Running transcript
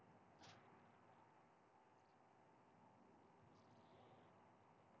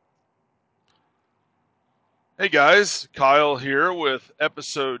Hey guys, Kyle here with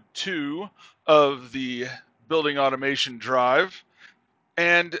episode 2 of the Building Automation Drive.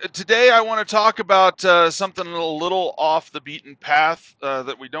 And today I want to talk about something a little off the beaten path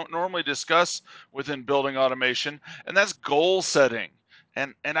that we don't normally discuss within building automation, and that's goal setting.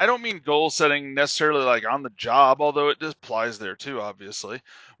 And I don't mean goal setting necessarily like on the job, although it applies there too, obviously.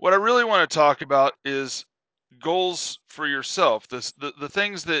 What I really want to talk about is goals for yourself, the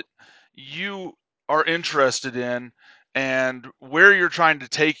things that you are interested in and where you're trying to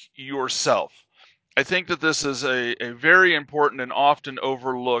take yourself. I think that this is a very important and often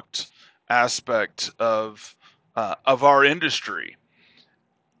overlooked aspect of our industry.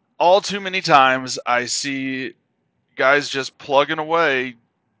 All too many times I see guys just plugging away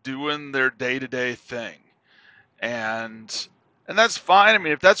doing their day-to-day thing. And and that's fine. I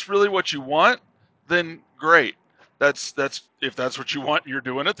mean, if that's really what you want, then great. That's if that's what you want, you're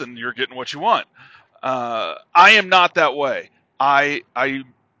doing it, then you're getting what you want. I am not that way. I I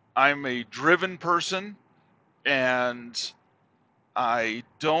I'm a driven person, and I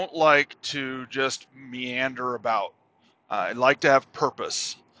don't like to just meander about. I like to have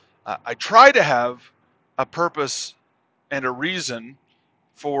purpose. I try to have a purpose and a reason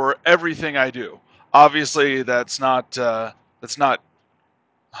for everything I do. Obviously, that's not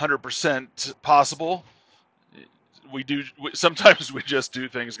 100% possible. Sometimes we just do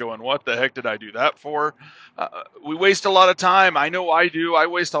things going, what the heck did I do that for? We waste a lot of time. I know I do. I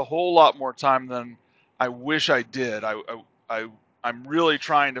waste a whole lot more time than I wish I did. I I'm really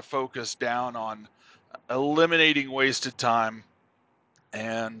trying to focus down on eliminating wasted time,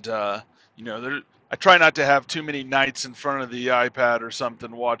 and I try not to have too many nights in front of the iPad or something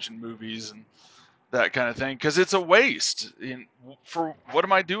watching movies and that kind of thing, because it's a waste. For what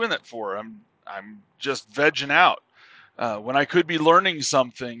am I doing it for? I'm just vegging out when I could be learning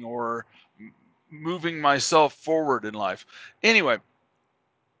something or moving myself forward in life. Anyway,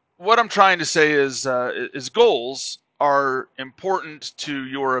 what I'm trying to say is goals are important to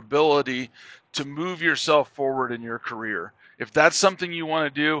your ability to move yourself forward in your career. If that's something you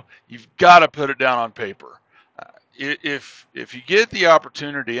want to do, you've got to put it down on paper. If you get the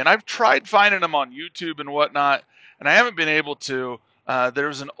opportunity, and I've tried finding them on YouTube and whatnot, and I haven't been able to.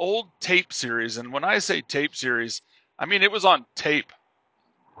 There's an old tape series, and when I say tape series, I mean it was on tape.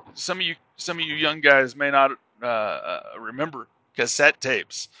 Some of you young guys may not remember cassette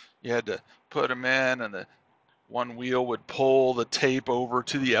tapes. You had to put them in, and the one wheel would pull the tape over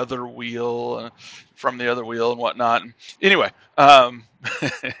to the other wheel from the other wheel and whatnot. And anyway,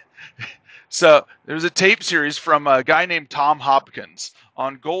 so there's a tape series from a guy named Tom Hopkins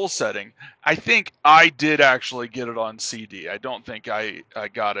on goal setting. I think I did actually get it on CD. I don't think I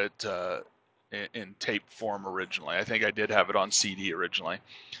got it in tape form originally. I think I did have it on CD originally,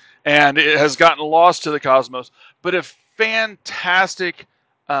 and it has gotten lost to the cosmos. But a fantastic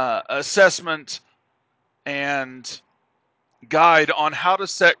assessment and guide on how to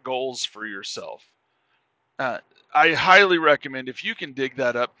set goals for yourself. Uh, I highly recommend if you can dig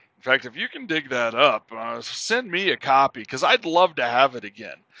that up. In fact, if you can dig that up, send me a copy because I'd love to have it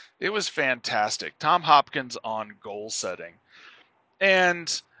again. It was fantastic. Tom Hopkins on goal setting.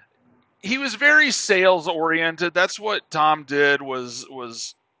 And he was very sales oriented. That's what Tom did was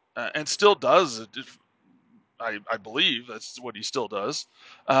and still does. I believe that's what he still does.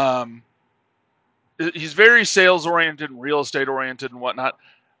 Um, he's very sales oriented and real estate oriented and whatnot,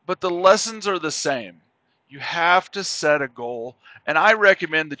 but the lessons are the same. You have to set a goal, and I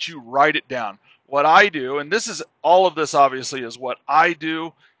recommend that you write it down. What I do, and this is all of this obviously is what I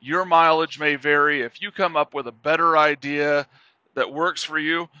do. Your mileage may vary. If you come up with a better idea that works for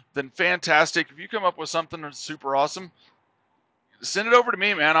you, then fantastic. If you come up with something that's super awesome, send it over to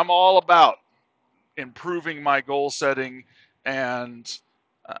me, man. I'm all about improving my goal setting and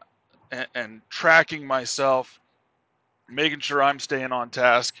uh, and tracking myself, making sure I'm staying on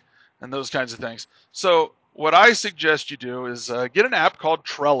task, and those kinds of things. So what I suggest you do is get an app called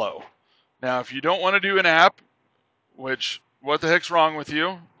Trello. Now, if you don't want to do an app, which what the heck's wrong with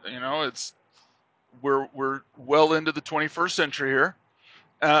you? You know, it's we're well into the 21st century here.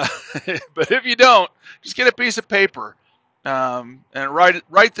 Uh, but if you don't, just get a piece of paper and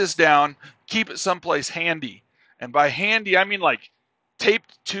write this down. Keep it someplace handy, and by handy I mean like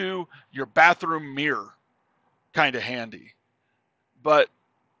taped to your bathroom mirror, kind of handy. But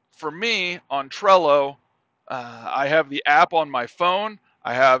for me on Trello, I have the app on my phone.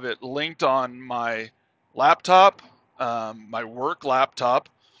 I have it linked on my laptop, my work laptop,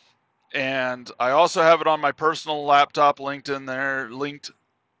 and I also have it on my personal laptop linked in there, linked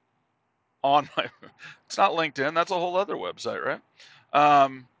on my. It's not LinkedIn. That's a whole other website, right?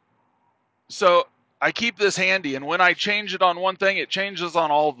 Um, so I keep this handy, and when I change it on one thing, it changes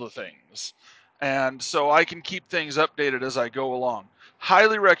on all the things. And so I can keep things updated as I go along.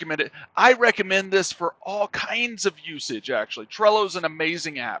 Highly recommend it. I recommend this for all kinds of usage. Actually, Trello's an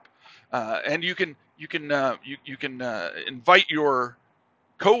amazing app, and you can invite your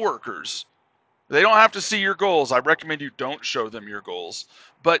coworkers. They don't have to see your goals. I recommend you don't show them your goals,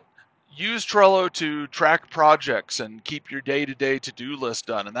 but use Trello to track projects and keep your day-to-day to-do list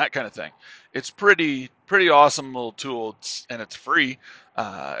done and that kind of thing. It's pretty awesome little tool, and it's free.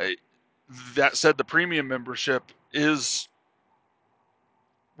 Uh, that said, the premium membership is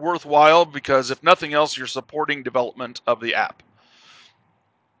worthwhile because if nothing else, you're supporting development of the app.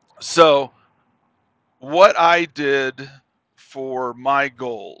 So what I did for my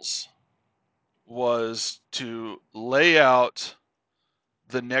goals was to lay out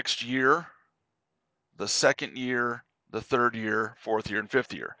the next year, the second year, the third year, fourth year, and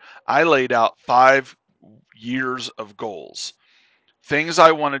fifth year. I laid out 5 years of goals, things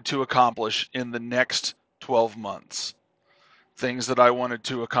I wanted to accomplish in the next 12 months, things that I wanted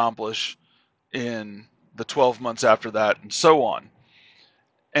to accomplish in the 12 months after that, and so on.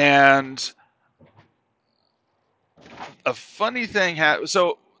 And a funny thing happened.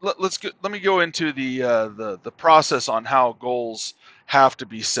 So let me go into the process on how goals have to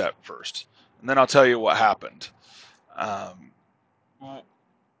be set first, and then I'll tell you what happened. Um,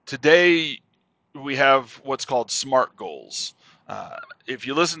 Today we have what's called SMART goals. If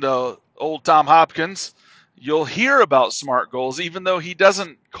you listen to old Tom Hopkins, you'll hear about SMART goals, even though he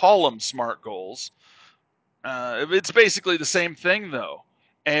doesn't call them SMART goals. It's basically the same thing, though.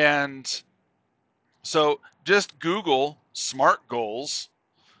 And so just Google SMART goals,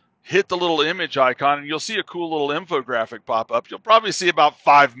 hit the little image icon, and you'll see a cool little infographic pop up. You'll probably see about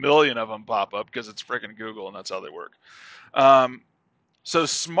 5 million of them pop up because it's freaking Google and that's how they work. Um, So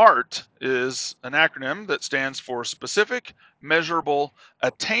SMART is an acronym that stands for specific, measurable,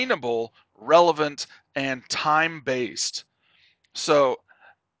 attainable, relevant, and time-based. So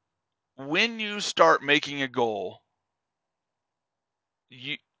when you start making a goal,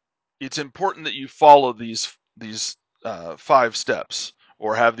 it's important that you follow these 5 steps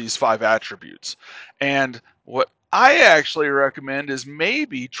or have these 5 attributes. And what I actually recommend is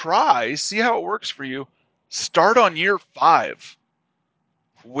maybe see how it works for you. Start on year 5.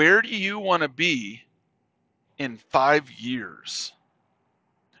 Where do you want to be in 5 years?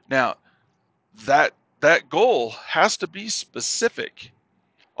 Now, that that goal has to be specific.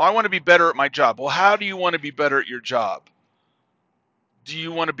 Oh, I want to be better at my job. Well, how do you want to be better at your job? Do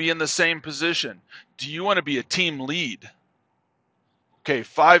you want to be in the same position? Do you want to be a team lead? Okay,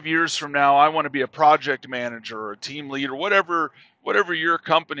 5 years from now, I want to be a project manager or a team lead or whatever your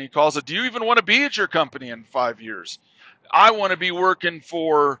company calls it. Do you even want to be at your company in 5 years? I want to be working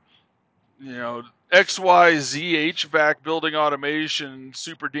for XYZ HVAC building automation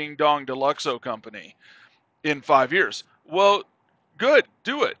super ding dong deluxo company in 5 years. Well, good,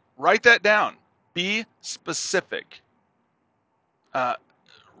 do it. Write that down. Be specific. Uh,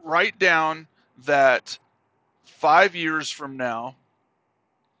 Write down that 5 years from now,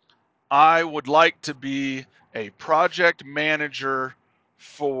 I would like to be a project manager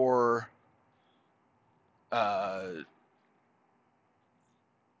for uh,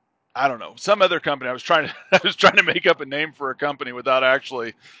 I don't know, some other company. I was trying to make up a name for a company without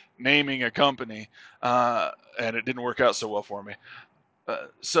actually naming a company, and it didn't work out so well for me.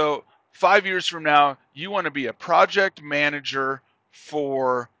 So 5 years from now, you want to be a project manager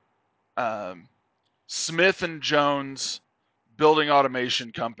for um, Smith and Jones Building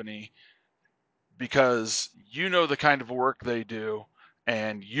Automation Company because you know the kind of work they do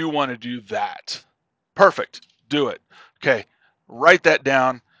and you want to do that. Perfect. Do it. Okay. Write that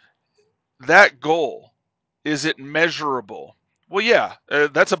down. That goal, is it measurable? Well, yeah,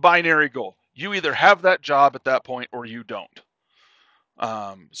 that's a binary goal. You either have that job at that point or you don't.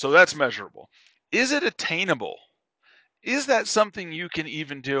 So that's measurable. Is it attainable? Is that something you can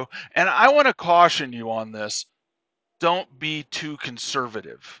even do? And I want to caution you on this. Don't be too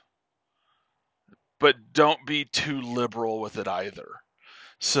conservative, but don't be too liberal with it either.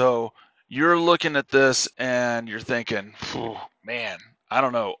 So you're looking at this and you're thinking, man, I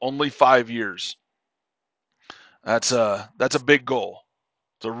don't know, only 5 years. That's a big goal.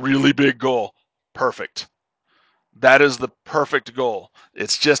 It's a really big goal. Perfect. That is the perfect goal.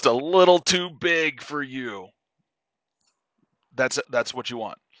 It's just a little too big for you. That's what you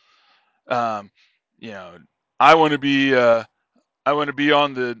want. Um, you know, I want to be I want to be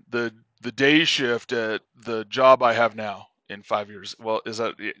on the day shift at the job I have now in 5 years. Well, is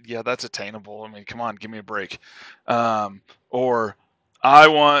that yeah? That's attainable. I mean, come on, give me a break. Or I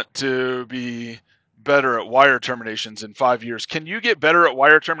want to be better at wire terminations in 5 years. Can you get better at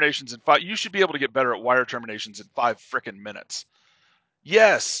wire terminations in five? You should be able to get better at wire terminations in 5 frickin' minutes.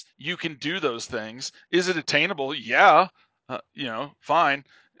 Yes, you can do those things. Is it attainable? Yeah, fine.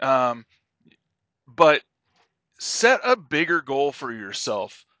 Um, but set a bigger goal for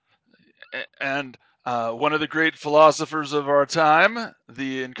yourself. And one of the great philosophers of our time,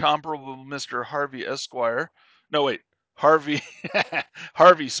 the incomparable Mr. Harvey Esquire. No, wait, Harvey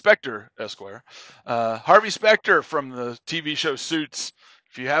Harvey Specter Esquire. Harvey Specter from the TV show Suits.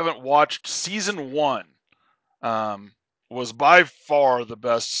 If you haven't watched season one, um, was by far the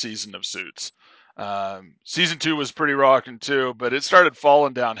best season of Suits. Season two was pretty rocking too, but it started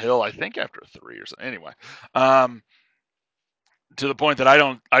falling downhill. I think after three or something. Anyway, um, to the point that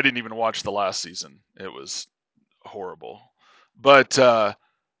I didn't even watch the last season. It was horrible. But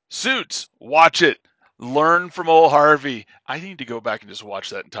Suits, watch it. Learn from old Harvey. I need to go back and just watch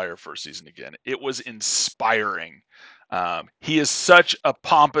that entire first season again. It was inspiring. He is such a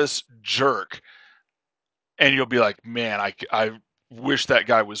pompous jerk, and you'll be like, man, I wish that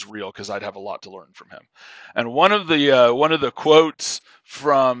guy was real because I'd have a lot to learn from him. And one of the quotes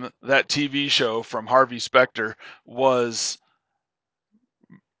from that TV show from Harvey Specter was,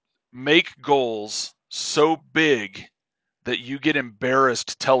 make goals so big that you get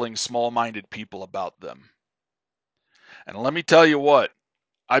embarrassed telling small-minded people about them. And let me tell you what,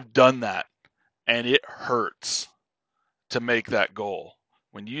 I've done that, and it hurts to make that goal.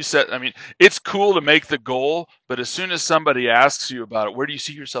 When you set, I mean, it's cool to make the goal, but as soon as somebody asks you about it, where do you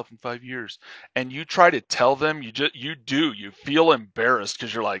see yourself in 5 years? And you try to tell them, you feel embarrassed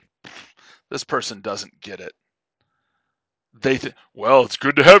because you're like, this person doesn't get it. They think, well, it's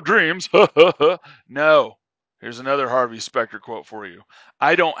good to have dreams. No. Here's another Harvey Specter quote for you.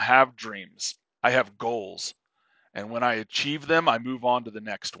 I don't have dreams. I have goals. And when I achieve them, I move on to the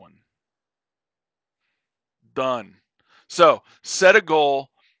next one. Done. So set a goal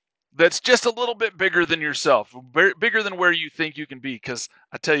that's just a little bit bigger than yourself, bigger than where you think you can be. Because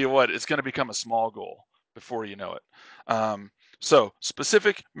I tell you what, it's going to become a small goal before you know it. So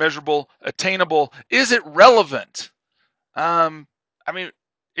specific, measurable, attainable. Is it relevant? Um, I mean,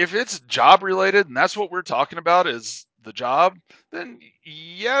 if it's job related and that's what we're talking about is the job, then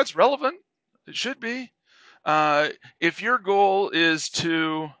yeah, it's relevant. It should be. Uh, if your goal is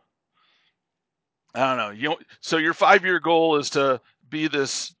to, I don't know, so your 5 year goal is to be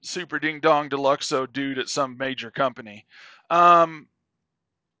this super ding dong deluxo dude at some major company. Um,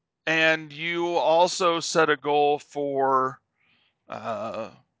 and you also set a goal for uh,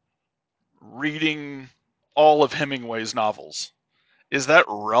 reading all of Hemingway's novels. Is that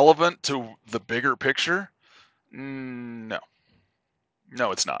relevant to the bigger picture? No,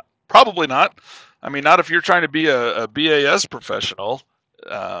 no, it's not. Probably not. I mean, not if you're trying to be a BAS professional.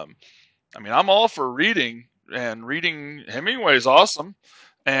 Um, I mean, I'm all for reading, and reading Hemingway is awesome,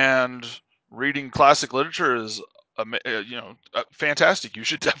 and reading classic literature is, fantastic. You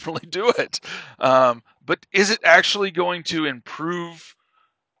should definitely do it. But is it actually going to improve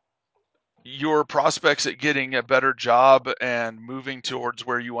your prospects at getting a better job and moving towards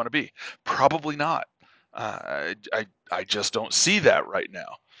where you want to be? Probably not. I just don't see that right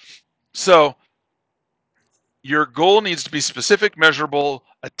now. So your goal needs to be specific, measurable,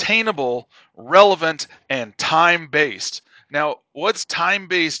 attainable, relevant, and time based. Now, what's time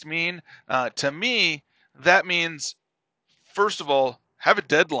based mean? To me, that means, first of all, have a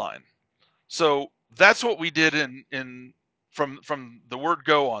deadline. So that's what we did in from the word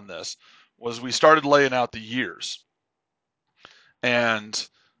go on this was we started laying out the years. And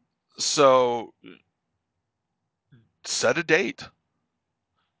so set a date.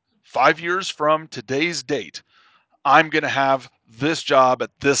 5 years from today's date, I'm going to have this job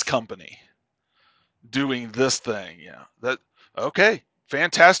at this company doing this thing. Yeah. That okay.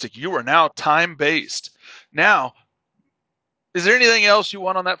 Fantastic. You are now time based. Now, is there anything else you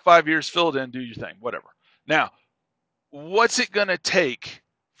want on that 5 years? Fill it in, do your thing, whatever. Now, what's it going to take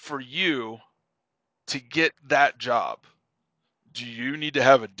for you to get that job? Do you need to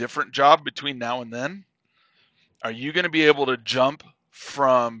have a different job between now and then? Are you going to be able to jump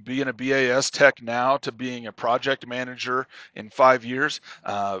from being a BAS tech now to being a project manager in 5 years?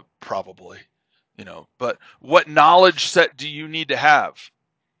 Probably, but what knowledge set do you need to have?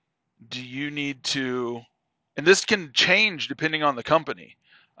 Do you need to, and this can change depending on the company.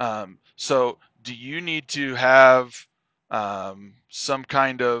 So do you need to have some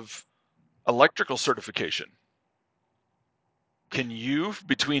kind of electrical certification? Can you,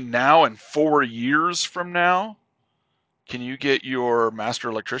 between now and 4 years from now, can you get your master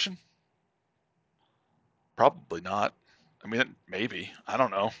electrician? Probably not. I mean, maybe. I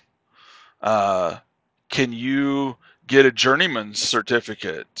don't know. Can you get a journeyman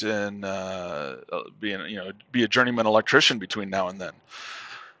certificate and be a journeyman electrician between now and then?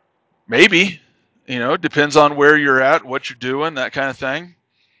 Maybe. It depends on where you're at, what you're doing, that kind of thing.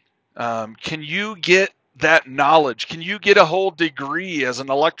 Can you get that knowledge? Can you get a whole degree as an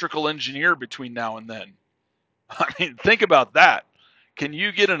electrical engineer between now and then? I mean, think about that. Can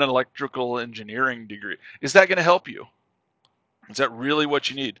you get an electrical engineering degree? Is that going to help you? Is that really what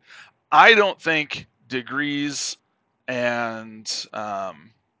you need? I don't think degrees and I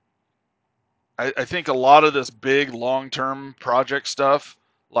think a lot of this big long-term project stuff,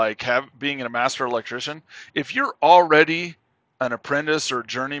 like being a master electrician, if you're already an apprentice or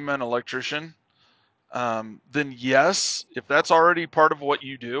journeyman electrician, then yes, if that's already part of what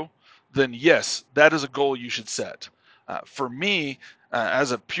you do, then yes, that is a goal you should set. For me,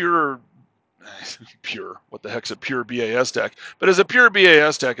 as a what the heck's a pure BAS tech? But as a pure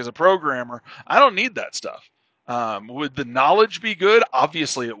BAS tech, as a programmer, I don't need that stuff. Would the knowledge be good?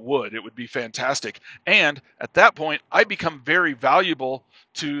 Obviously, it would. It would be fantastic. And at that point, I become very valuable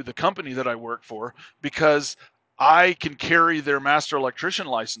to the company that I work for because I can carry their master electrician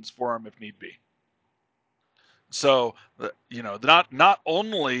license for them if need be. So, not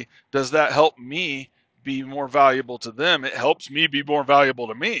only does that help me be more valuable to them, it helps me be more valuable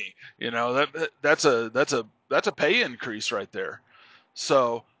to me. That's a pay increase right there.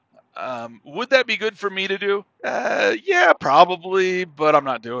 So, would that be good for me to do? Yeah, probably, but I'm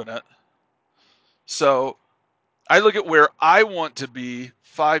not doing it. So, I look at where I want to be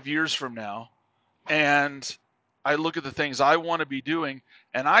 5 years from now, and I look at the things I want to be doing,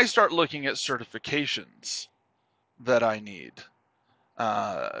 and I start looking at certifications that I need.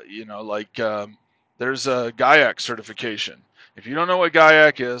 There's a GIAC certification. If you don't know what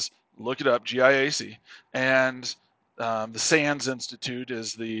GIAC is, look it up, GIAC. And the SANS Institute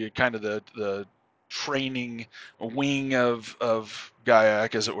is the kind of the training wing of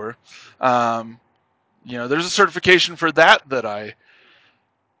GIAC, as it were. There's a certification for that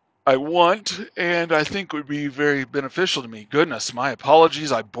I want and I think would be very beneficial to me. Goodness, my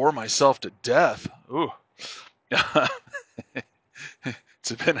apologies. I bore myself to death. Ooh.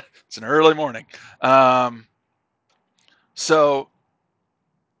 It's an early morning. Um, so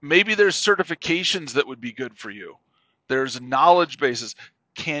maybe there's certifications that would be good for you. There's knowledge bases.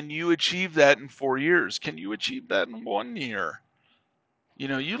 Can you achieve that in 4 years? Can you achieve that in 1 year?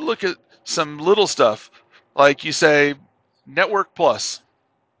 You look at some little stuff, like you say, Network Plus,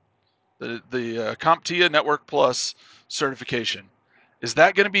 the CompTIA Network Plus certification. Is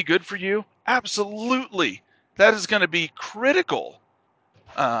that going to be good for you? Absolutely. That is going to be critical.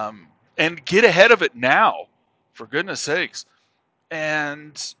 And get ahead of it now, for goodness sakes.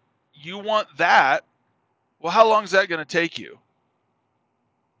 And you want that. Well, how long is that going to take you?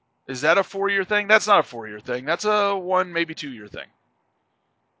 Is that a 4 year thing? That's not a 4 year thing. That's a 1, maybe 2 year thing.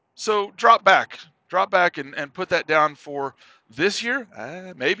 So drop back and put that down for this year.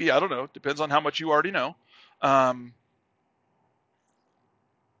 Maybe, I don't know. Depends on how much you already know. Um,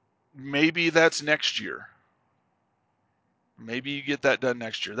 Maybe that's next year. Maybe you get that done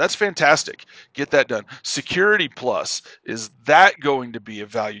next year. That's fantastic. Get that done. Security Plus, is that going to be of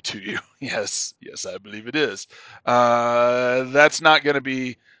value to you? Yes, yes, I believe it is. That's not going to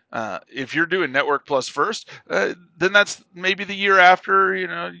be, if you're doing Network Plus first, then that's maybe the year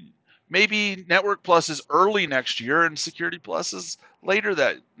after, maybe Network Plus is early next year and Security Plus is later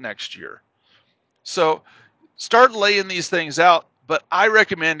that next year. So start laying these things out, but I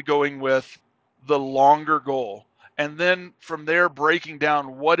recommend going with the longer goal and then from there breaking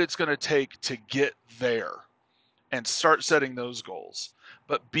down what it's going to take to get there and start setting those goals.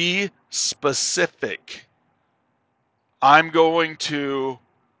 But be specific. I'm going to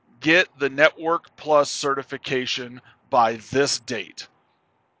get the Network Plus certification by this date.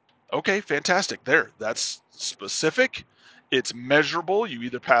 Okay, fantastic. That's specific. It's measurable. You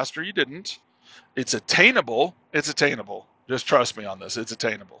either passed or you didn't. It's attainable. It's attainable. Just trust me on this. It's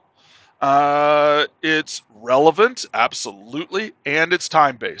attainable. It's relevant, absolutely, and it's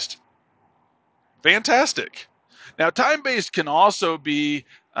time based. Fantastic. Now, time based can also be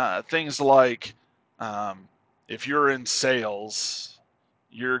things like if you're in sales,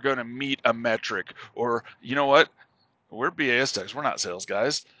 you're going to meet a metric, or you know what? We're BAS techs. We're not sales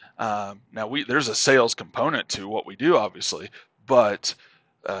guys. Now, there's a sales component to what we do, obviously, but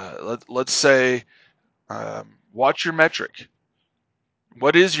let's say watch your metric.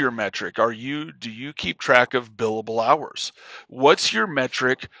 What is your metric? Do you keep track of billable hours? What's your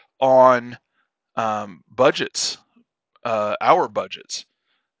metric on budgets, hour budgets?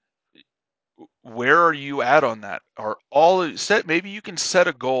 Where are you at on that? Are all set? Maybe you can set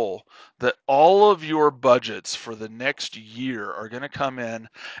a goal that all of your budgets for the next year are going to come in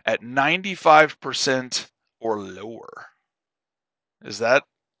at 95% or lower. Is that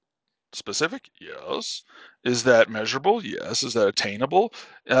specific? Yes. Is that measurable? Yes. Is that attainable?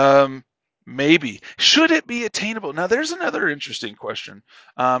 Um, maybe. Should it be attainable? Now, there's another interesting question.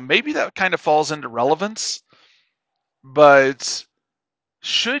 Maybe that kind of falls into relevance, but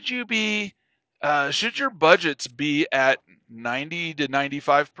should you be, should your budgets be at 90 to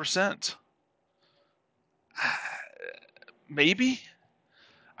 95%? Maybe.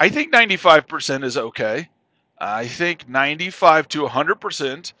 I think 95% is okay. I think 95 to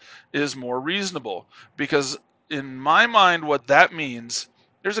 100% is more reasonable because, in my mind, what that means,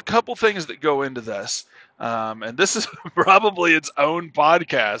 there's a couple things that go into this. And this is probably its own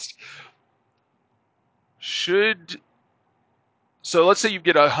podcast. Should, so let's say you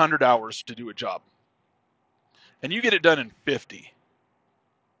get 100 hours to do a job and you get it done in 50.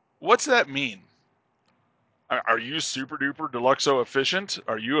 What's that mean? Are you super duper deluxo efficient?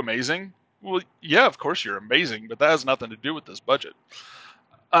 Are you amazing? Well, yeah, of course you're amazing, but that has nothing to do with this budget.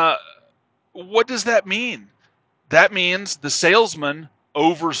 Uh, what does that mean? That means the salesman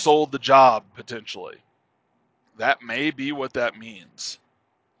oversold the job potentially. That may be what that means.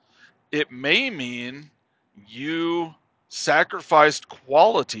 It may mean you sacrificed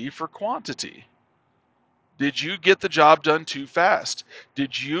quality for quantity. Did you get the job done too fast?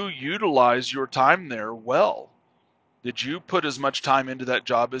 Did you utilize your time there well? Did you put as much time into that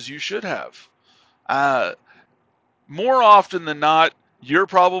job as you should have? Uh, More often than not, you're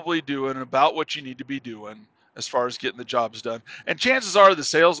probably doing about what you need to be doing as far as getting the jobs done. And chances are the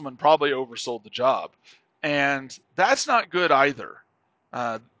salesman probably oversold the job. And that's not good either.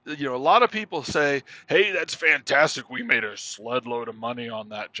 A lot of people say, hey, that's fantastic. We made a sled load of money on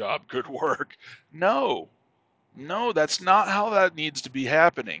that job. Good work. No, no, that's not how that needs to be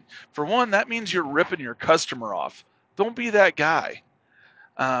happening. For one, that means you're ripping your customer off. Don't be that guy.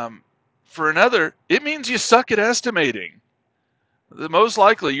 Um, for another, it means you suck at estimating. The most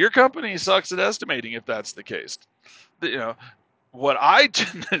likely, your company sucks at estimating if that's the case. You know, what I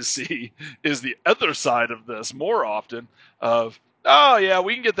tend to see is the other side of this more often of, oh yeah,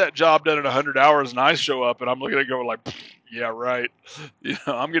 we can get that job done in 100 hours, and I show up and I'm looking at it going like, yeah, right.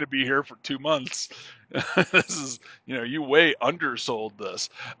 I'm going to be here for 2 months. This is, you way undersold this.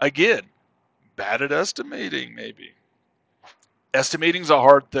 Again, bad at estimating, maybe. Estimating's a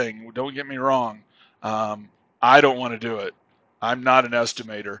hard thing. Don't get me wrong. Um, I don't want to do it. I'm not an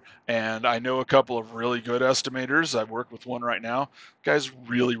estimator, and I know a couple of really good estimators. I work with one right now. Guy's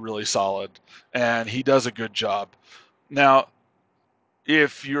really, really solid, and he does a good job. Now,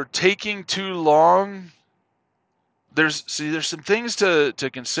 if you're taking too long, there's some things to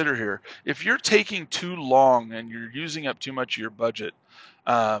consider here. If you're taking too long and you're using up too much of your budget,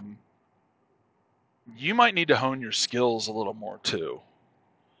 um, you might need to hone your skills a little more too.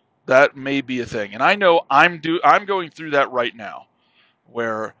 That may be a thing. And I know I'm going through that right now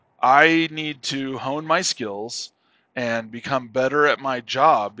where I need to hone my skills and become better at my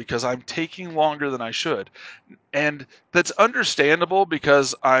job because I'm taking longer than I should. And that's understandable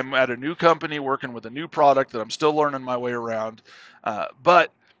because I'm at a new company working with a new product that I'm still learning my way around.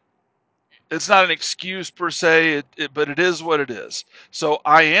 But it's not an excuse per se, but it is what it is. So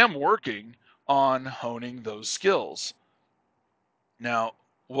I am working on honing those skills. Now,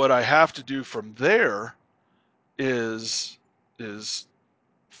 what I have to do from there is is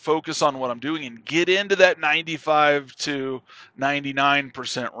focus on what I'm doing and get into that 95 to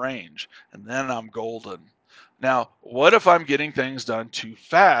 99% range, and then I'm golden. Now, what if I'm getting things done too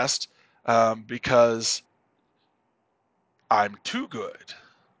fast because I'm too good?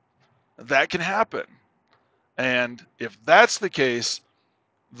 That can happen. And if that's the case,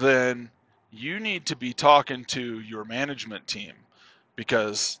 then you need to be talking to your management team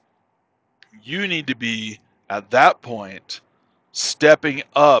because you need to be at that point stepping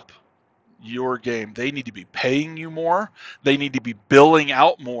up your game. They need to be paying you more. They need to be billing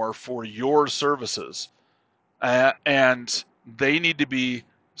out more for your services. And they need to be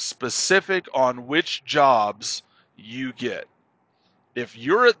specific on which jobs you get. If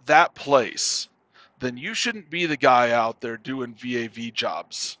you're at that place, then you shouldn't be the guy out there doing VAV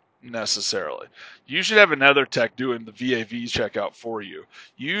jobs necessarily. You should have another tech doing the VAV checkout for you.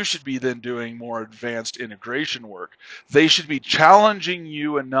 You should be then doing more advanced integration work. They should be challenging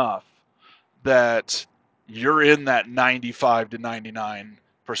you enough that you're in that 95 to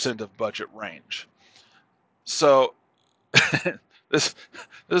 99% of budget range. So this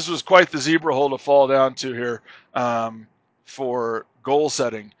this was quite the zebra hole to fall down to here, for goal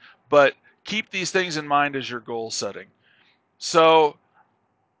setting. But keep these things in mind as your goal setting. So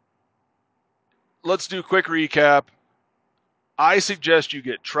let's do a quick recap. I suggest you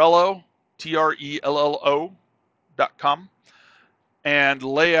get Trello, Trello.com, and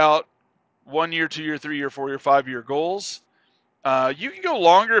lay out 1 year, 2 year, 3 year, 4 year, 5 year goals. You can go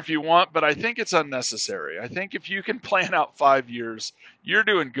longer if you want, but I think it's unnecessary. I think if you can plan out 5 years, you're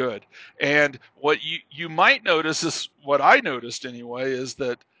doing good. And what you might notice is what I noticed anyway is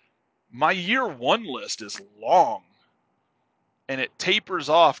that my year one list is long and it tapers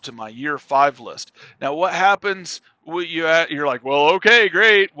off to my year five list. Now, what happens? You're like, well, okay,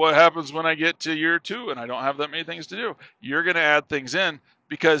 great. What happens when I get to year two and I don't have that many things to do? You're going to add things in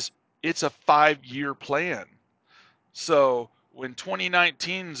because it's a 5 year plan. So when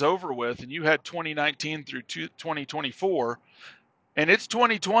 2019 is over with and you had 2019 through 2024 and it's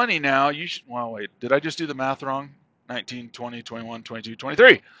 2020 now, you should, well, wait, did I just do the math wrong? 19, 20, 21, 22,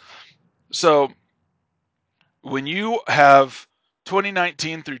 23. So when you have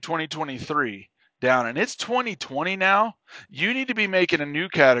 2019 through 2023 down and it's 2020 now, you need to be making a new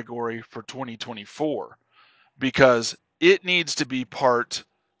category for 2024 because it needs to be part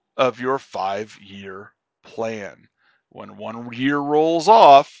of your 5 year plan. When 1 year rolls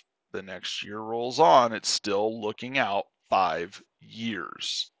off, the next year rolls on, it's still looking out 5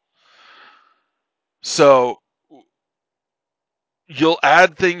 years. So you'll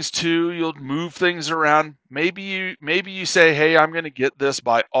add things to, you'll move things around. Maybe you say, "Hey, I'm going to get this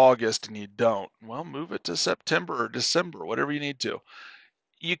by August," and you don't. Well, move it to September or December, whatever you need to.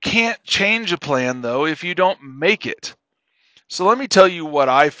 You can't change a plan though if you don't make it. So let me tell you what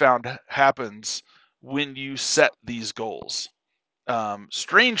I found happens when you set these goals.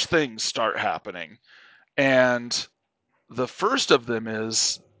 Strange things start happening, and the first of them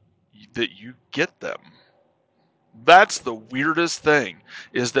is that you get them. That's the weirdest thing,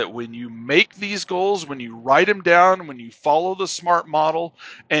 is that when you make these goals, when you write them down, when you follow the SMART model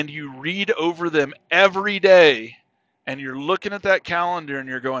and you read over them every day and you're looking at that calendar and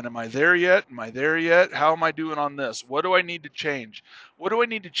you're going, am I there yet? Am I there yet? How am I doing on this? What do I need to change? What do I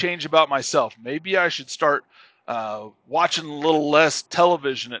need to change about myself? Maybe I should start watching a little less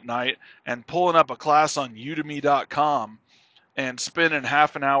television at night and pulling up a class on udemy.com and spending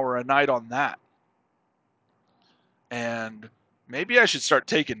half an hour a night on that. And maybe I should start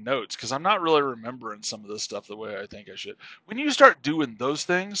taking notes because I'm not really remembering some of this stuff the way I think I should. When you start doing those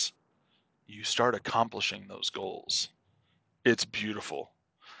things, you start accomplishing those goals. It's beautiful.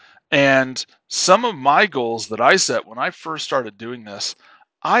 And some of my goals that I set when I first started doing this,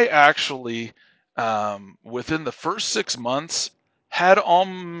 I actually, within the first 6 months, had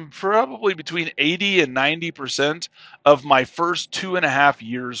probably between 80 and 90% of my first 2.5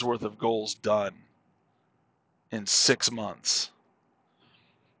 years worth of goals done in 6 months.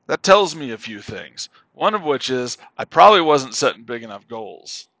 That tells me a few things. One of which is I probably wasn't setting big enough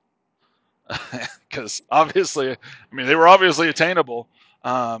goals because obviously, I mean, they were obviously attainable.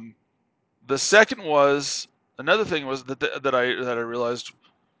 Um, the second was another thing was that I realized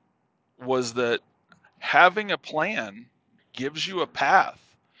was that having a plan gives you a path.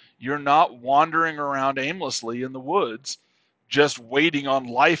 You're not wandering around aimlessly in the woods just waiting on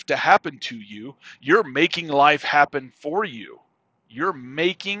life to happen to you. You're making life happen for you. You're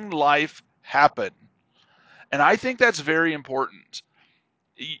making life happen. And I think that's very important.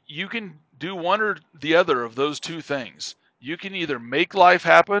 You can do one or the other of those two things. You can either make life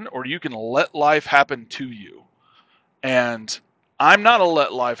happen or you can let life happen to you. And I'm not a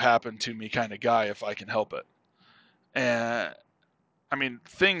let life happen to me kind of guy if I can help it. And I mean,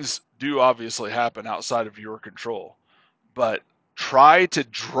 things do obviously happen outside of your control, but try to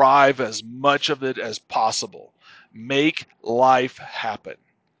drive as much of it as possible. Make life happen.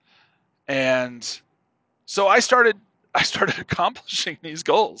 And so I started accomplishing these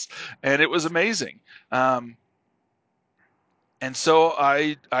goals, and it was amazing. Um, and so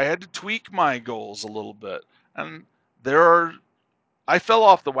I had to tweak my goals a little bit, and there are I fell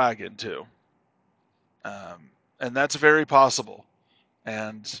off the wagon too, and that's very possible.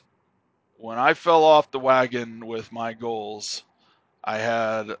 And when I fell off the wagon with my goals, I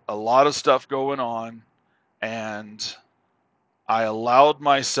had a lot of stuff going on, and I allowed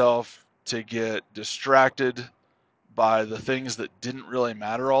myself to get distracted by the things that didn't really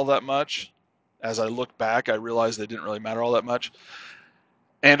matter all that much. As I look back, I realized they didn't really matter all that much.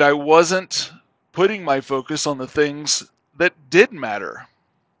 And I wasn't putting my focus on the things that did matter.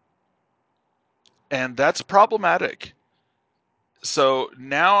 And that's problematic. So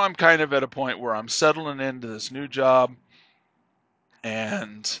now I'm kind of at a point where I'm settling into this new job,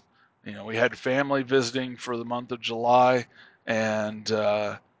 and we had family visiting for the month of July, and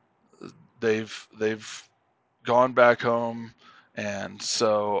they've gone back home, and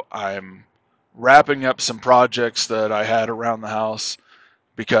so I'm wrapping up some projects that I had around the house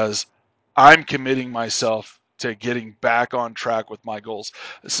because I'm committing myself to getting back on track with my goals.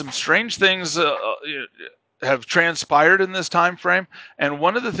 Some strange things have transpired in this time frame, and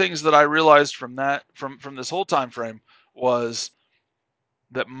one of the things that I realized from this whole time frame was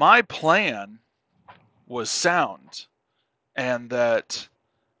that my plan was sound, and that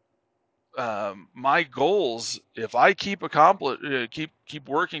my goals, if I keep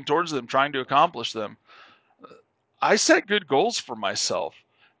working towards them, trying to accomplish them, I set good goals for myself,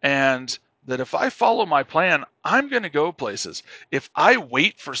 and that if I follow my plan, I'm going to go places. If I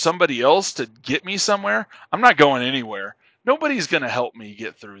wait for somebody else to get me somewhere, I'm not going anywhere. Nobody's going to help me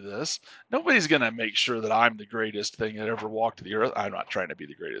get through this. Nobody's going to make sure that I'm the greatest thing that ever walked the earth. I'm not trying to be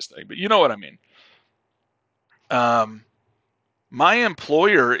the greatest thing, but you know what I mean. Um, my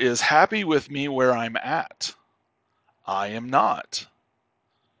employer is happy with me where I'm at. I am not.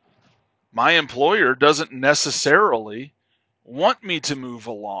 My employer doesn't necessarily want me to move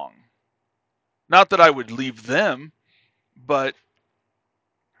along. Not that I would leave them, but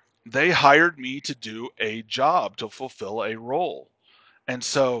they hired me to do a job, to fulfill a role. And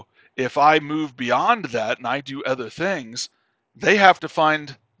so if I move beyond that and I do other things, they have to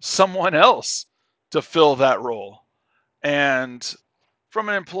find someone else to fill that role. And from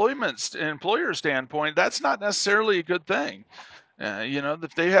an employer standpoint, that's not necessarily a good thing.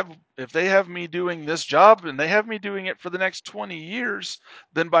 If they have me doing this job and they have me doing it for the next 20 years,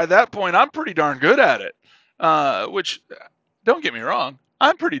 then by that point I'm pretty darn good at it. Which, don't get me wrong,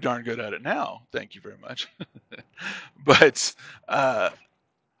 I'm pretty darn good at it now. Thank you very much. But uh,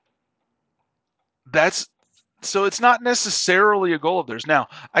 that's so it's not necessarily a goal of theirs. Now,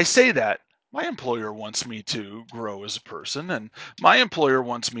 I say that my employer wants me to grow as a person, and my employer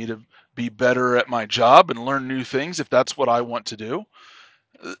wants me to be better at my job and learn new things if that's what I want to do.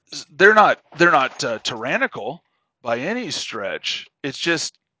 They're not tyrannical by any stretch. It's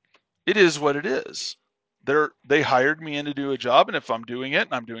just it is what it is. They hired me in to do a job, and if I'm doing it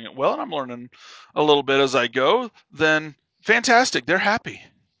and I'm doing it well and I'm learning a little bit as I go, then fantastic. They're happy.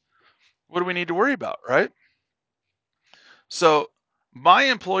 What do we need to worry about, right? So my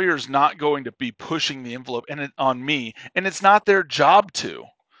employer is not going to be pushing the envelope on me, and it's not their job to.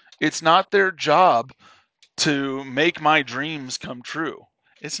 It's not their job to make my dreams come true.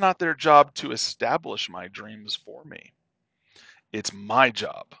 It's not their job to establish my dreams for me. It's my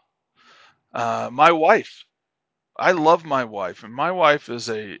job. My wife, I love my wife, and my wife is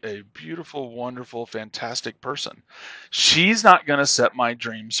a beautiful, wonderful, fantastic person. She's not going to set my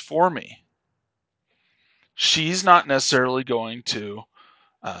dreams for me. She's not necessarily going to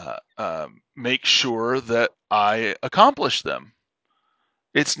make sure that I accomplish them.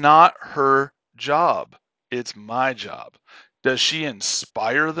 It's not her job. It's my job. Does she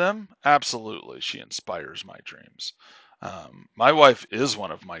inspire them? Absolutely. She inspires my dreams. My wife is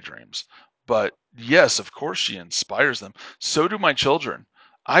one of my dreams. But yes, of course she inspires them. So do my children.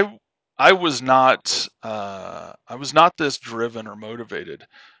 I I was not this driven or motivated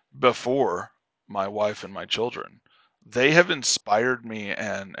before my wife and my children. They have inspired me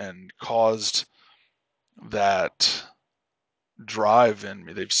and caused that drive in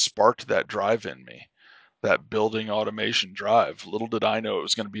me. They've sparked that drive in me, that building automation drive. Little did I know it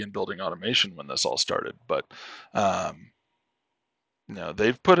was going to be in building automation when this all started, but um,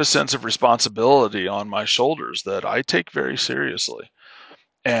 they've put a sense of responsibility on my shoulders that I take very seriously.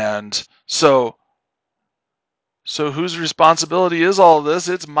 And so whose responsibility is all of this?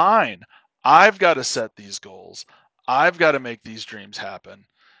 It's mine. I've got to set these goals. I've got to make these dreams happen,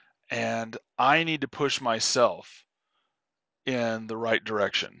 and I need to push myself in the right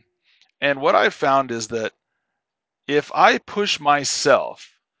direction. And what I've found is that if I push myself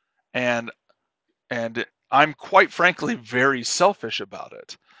and and I'm quite frankly very selfish about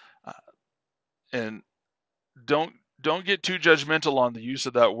it, uh, and don't get too judgmental on the use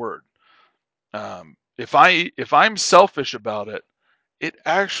of that word. If I'm selfish about it, it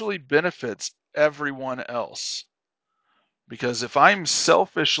actually benefits everyone else, because if I'm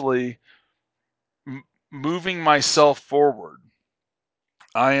selfishly moving myself forward,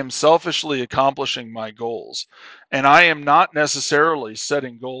 I am selfishly accomplishing my goals, and I am not necessarily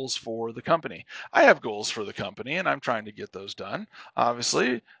setting goals for the company. I have goals for the company, and I'm trying to get those done,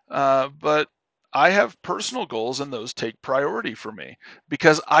 obviously, but I have personal goals, and those take priority for me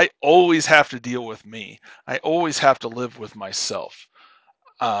because I always have to deal with me. I always have to live with myself.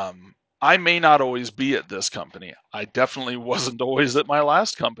 I may not always be at this company. I definitely wasn't always at my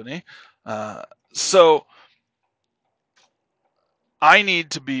last company. Uh, so I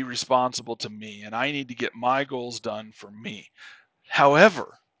need to be responsible to me, and I need to get my goals done for me.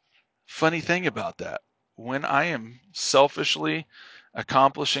 However, funny thing about that, when I am selfishly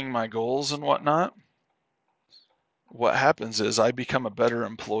accomplishing my goals and whatnot, what happens is I become a better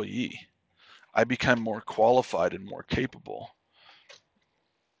employee. I become more qualified and more capable.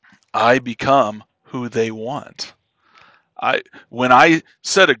 I become who they want. I when I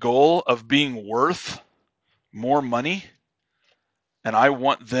set a goal of being worth more money and I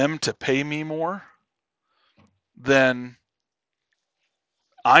want them to pay me more, then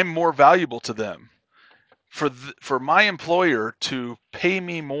I'm more valuable to them. For my employer to pay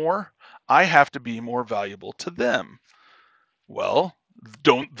me more, I have to be more valuable to them. Well,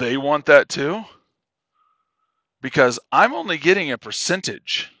 don't they want that too? Because I'm only getting a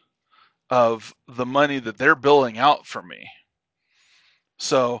percentage of the money that they're billing out for me.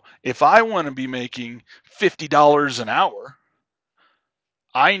 So if I want to be making $50 an hour,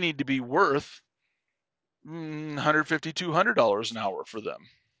 I need to be worth $150, $200 an hour for them.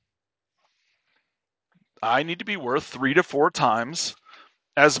 I need to be worth 3 to 4 times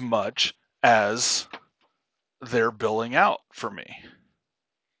as much as they're billing out for me.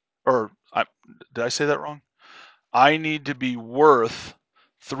 Or did I say that wrong? I need to be worth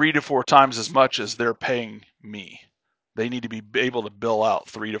 3 to 4 times as much as they're paying me. They need to be able to bill out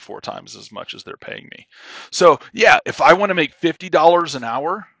 3 to 4 times as much as they're paying me. So, yeah, if I want to make $50 an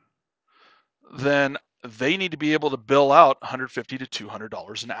hour, then they need to be able to bill out $150 to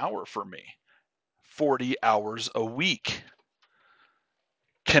 $200 an hour for me, 40 hours a week.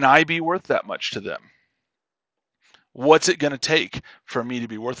 Can I be worth that much to them? What's it going to take for me to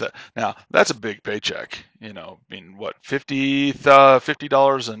be worth it? Now, that's a big paycheck. I mean, what,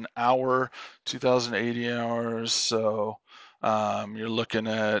 $50 an hour, 2,080 hours. So you're looking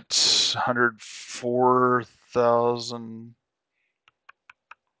at 104,000.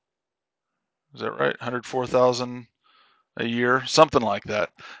 Is that right? 104,000 a year, something like that.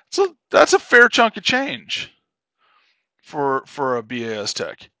 So that's a fair chunk of change for a BAS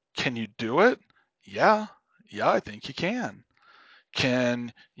tech. Can you do it? Yeah, yeah, I think you can.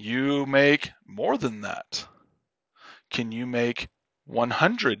 Can you make more than that? Can you make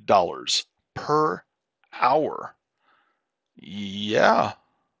 $100 per hour? Yeah,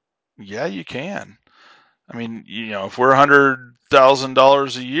 yeah, you can. I mean, if we're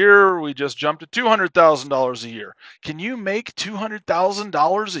 $100,000 a year, we just jumped to $200,000 a year. Can you make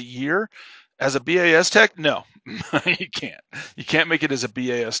 $200,000 a year as a BAS tech? No, you can't. You can't make it as a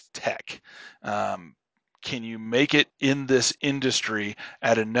BAS tech. Um, can you make it in this industry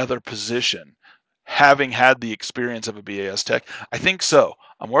at another position, having had the experience of a BAS tech? I think so.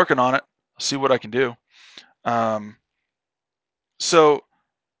 I'm working on it. I'll see what I can do. Um, so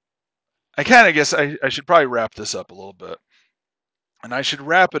I kind of guess I should probably wrap this up a little bit. And I should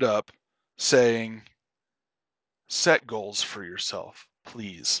wrap it up saying set goals for yourself,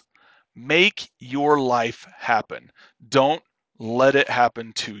 please. Make your life happen. Don't let it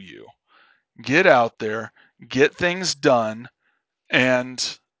happen to you. Get out there, get things done,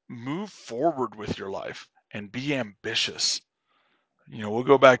 and move forward with your life and be ambitious. We'll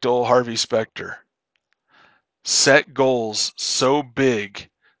go back to old Harvey Specter. Set goals so big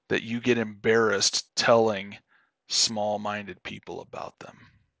that you get embarrassed telling small minded people about them.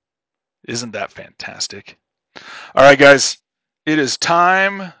 Isn't that fantastic? All right, guys, it is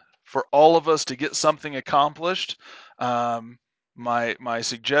time for all of us to get something accomplished. Um, my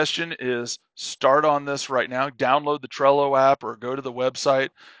suggestion is start on this right now. Download the Trello app or go to the website.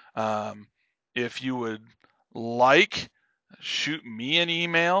 Um, if you would like, shoot me an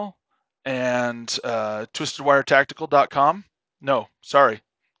email and twistedwiretactical.com. No, sorry,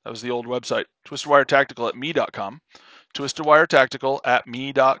 that was the old website. Twistedwiretactical at me.com. Twistedwiretactical at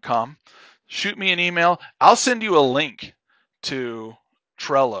me.com. Shoot me an email. I'll send you a link to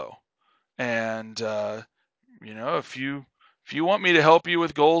Trello, and if you want me to help you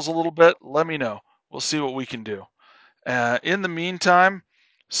with goals a little bit, let me know. We'll see what we can do. In the meantime,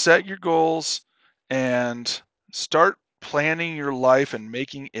 set your goals and start planning your life and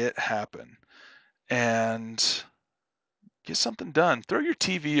making it happen. And get something done. Throw your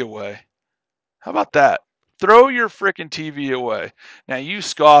TV away. How about that? Throw your frickin' TV away. Now you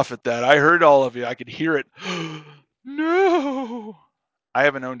scoff at that. I heard all of you. I could hear it. No. I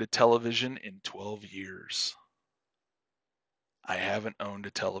haven't owned a television in 12 years. I haven't owned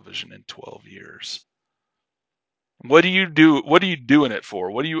a television in 12 years. What do you do? What are you doing it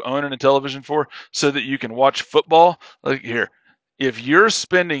for? What are you owning a television for? So that you can watch football? Like here, if you're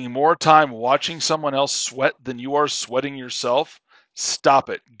spending more time watching someone else sweat than you are sweating yourself, stop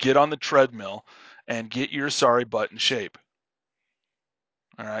it. Get on the treadmill and get your sorry butt in shape.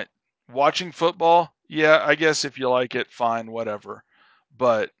 All right. Watching football, yeah, I guess if you like it, fine, whatever.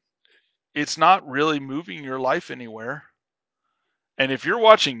 But it's not really moving your life anywhere. And if you're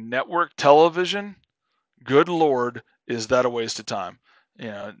watching network television, good Lord, is that a waste of time?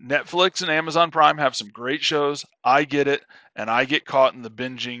 Netflix and Amazon Prime have some great shows. I get it, and I get caught in the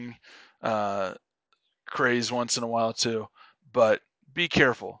binging uh, craze once in a while too. But be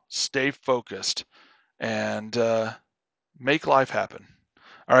careful, stay focused, and make life happen.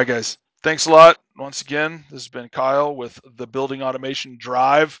 All right, guys. Thanks a lot. Once again, this has been Kyle with the Building Automation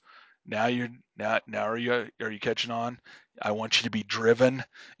Drive. Now are you catching on? I want you to be driven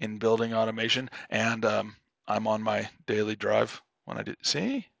in building automation, and I'm on my daily drive when I do.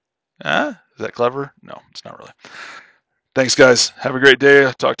 See, is that clever? No, it's not really. Thanks, guys. Have a great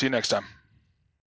day. Talk to you next time.